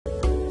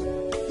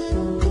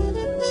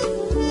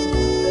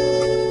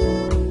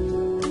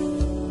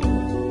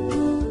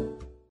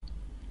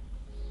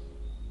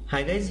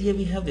Hi guys, here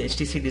we have the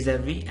HTC Desire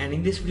V, and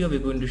in this video we're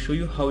going to show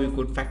you how you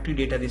could factory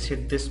data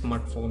reset this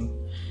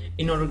smartphone.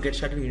 In order to get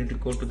started, you need to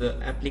go to the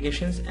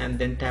applications and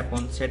then tap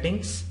on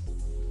settings,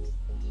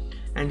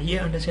 and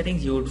here under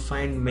settings you would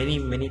find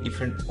many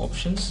different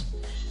options,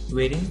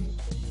 wherein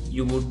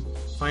you would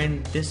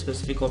find this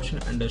specific option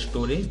under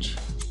storage,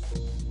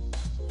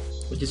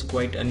 which is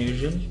quite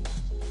unusual.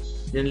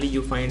 Generally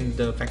you find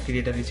the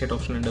factory data reset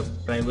option under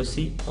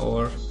privacy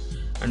or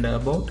under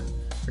about,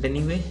 but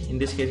anyway in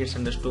this case it's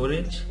under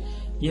storage.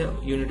 Here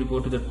you need to go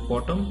to the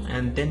bottom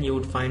and then you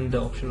would find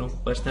the option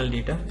of personal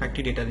data,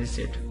 factory data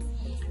reset.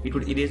 It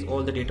would erase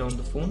all the data on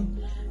the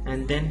phone,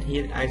 and then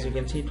here as you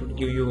can see it would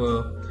give you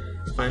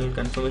a final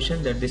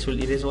confirmation that this will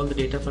erase all the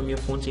data from your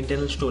phone's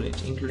internal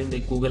storage, including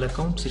the Google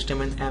account, system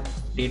and app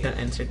data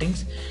and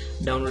settings,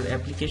 download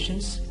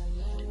applications.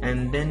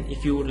 And then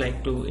if you would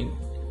like to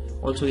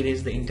also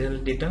erase the internal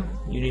data,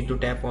 you need to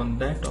tap on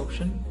that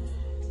option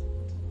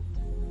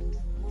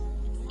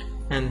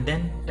and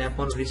then tap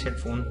on reset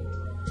phone.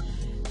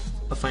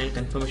 A final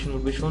confirmation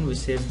would be shown which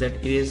says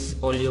that erase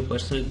all your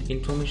personal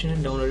information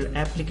and downloaded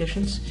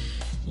applications.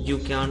 You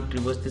can't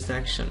reverse this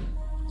action.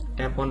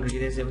 Tap on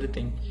erase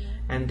everything,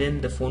 and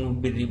then the phone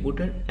would be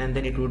rebooted, and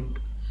then it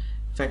would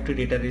factory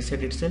data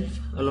reset itself,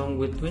 along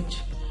with which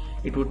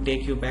it would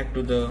take you back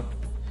to the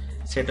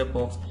setup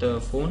of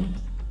the phone,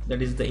 that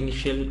is the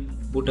initial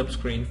boot up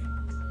screen.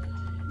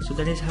 So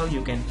that is how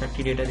you can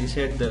factory data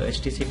reset the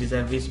HTC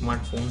Desire V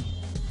smartphone.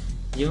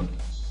 Here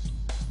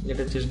let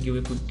us just give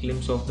a quick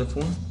glimpse of the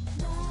phone.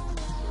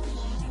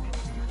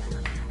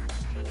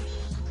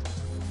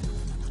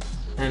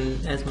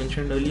 And as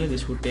mentioned earlier,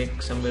 this would take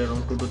somewhere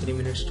around 2 to 3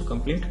 minutes to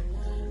complete,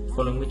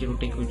 following which it will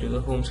take you to the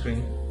home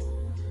screen.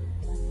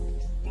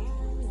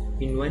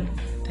 Meanwhile,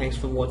 thanks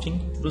for watching.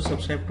 Do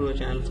subscribe to our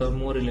channel for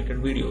more related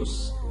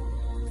videos.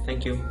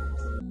 Thank you.